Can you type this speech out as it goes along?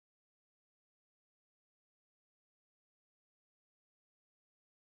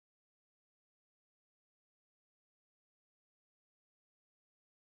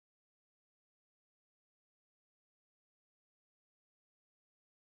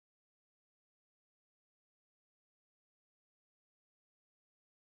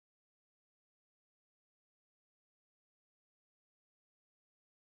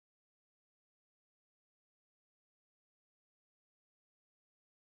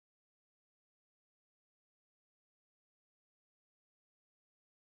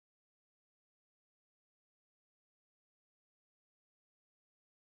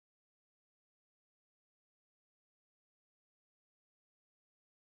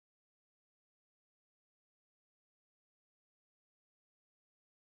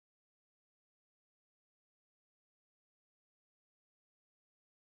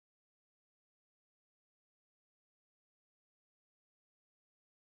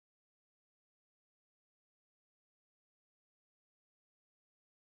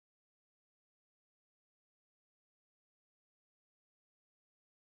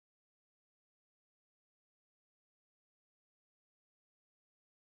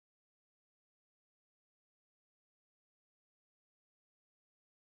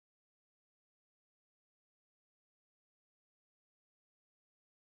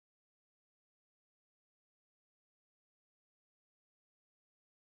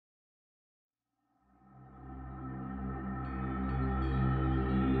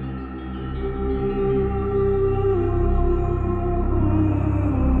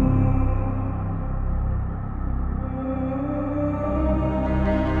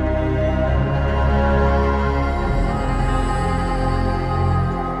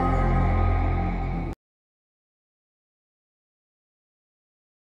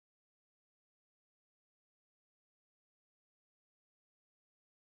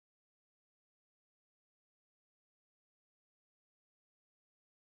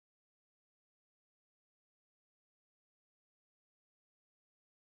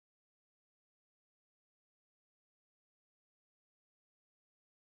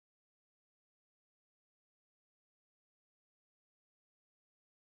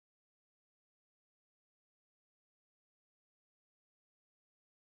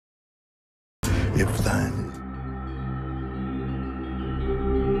everything.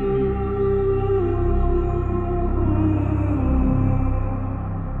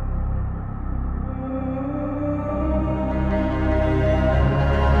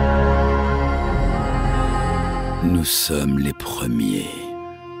 Nous sommes les premiers.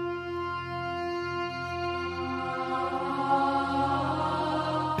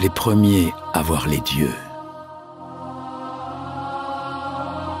 Les premiers à voir les dieux.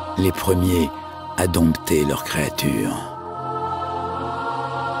 Les premiers à dompter leurs créatures.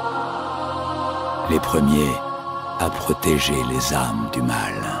 Les premiers à protéger les âmes du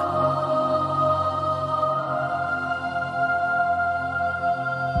mal.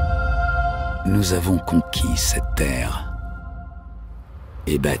 Nous avons conquis cette terre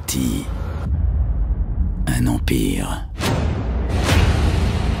et bâti un empire.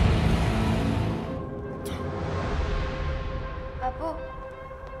 Papo.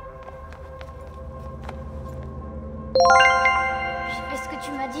 J'ai fait ce que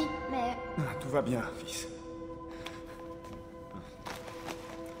tu m'as dit, mais... Ah, tout va bien, fils.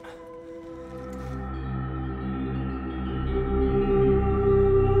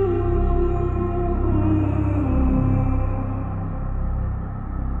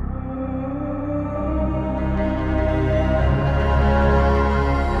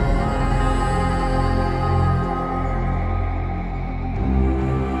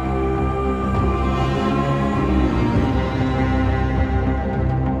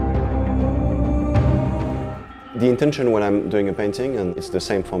 The intention when I'm doing a painting, and it's the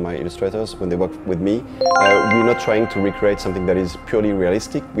same for my illustrators when they work with me, we're not trying to recreate something that is purely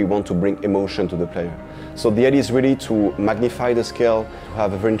realistic. We want to bring emotion to the player. So the idea is really to magnify the scale, to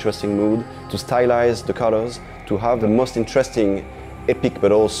have a very interesting mood, to stylize the colors, to have the most interesting, epic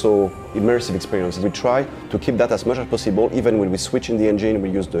but also immersive experiences. We try to keep that as much as possible. Even when we switch in the engine, we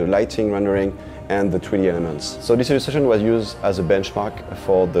use the lighting, rendering and the 3D elements. So this illustration was used as a benchmark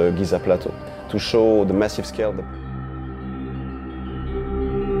for the Giza Plateau to show the massive scale.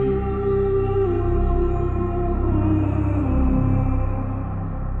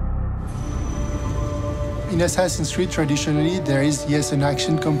 In Assassin's Creed, traditionally, there is, yes, an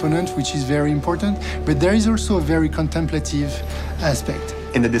action component, which is very important, but there is also a very contemplative aspect.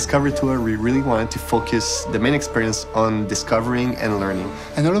 In the Discovery Tour, we really wanted to focus the main experience on discovering and learning.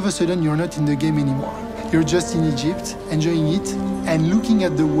 And all of a sudden, you're not in the game anymore. You're just in Egypt, enjoying it, and looking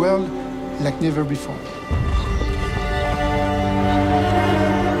at the world like never before.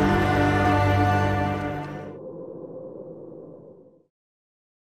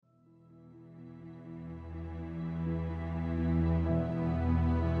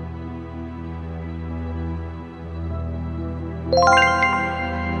 Papo.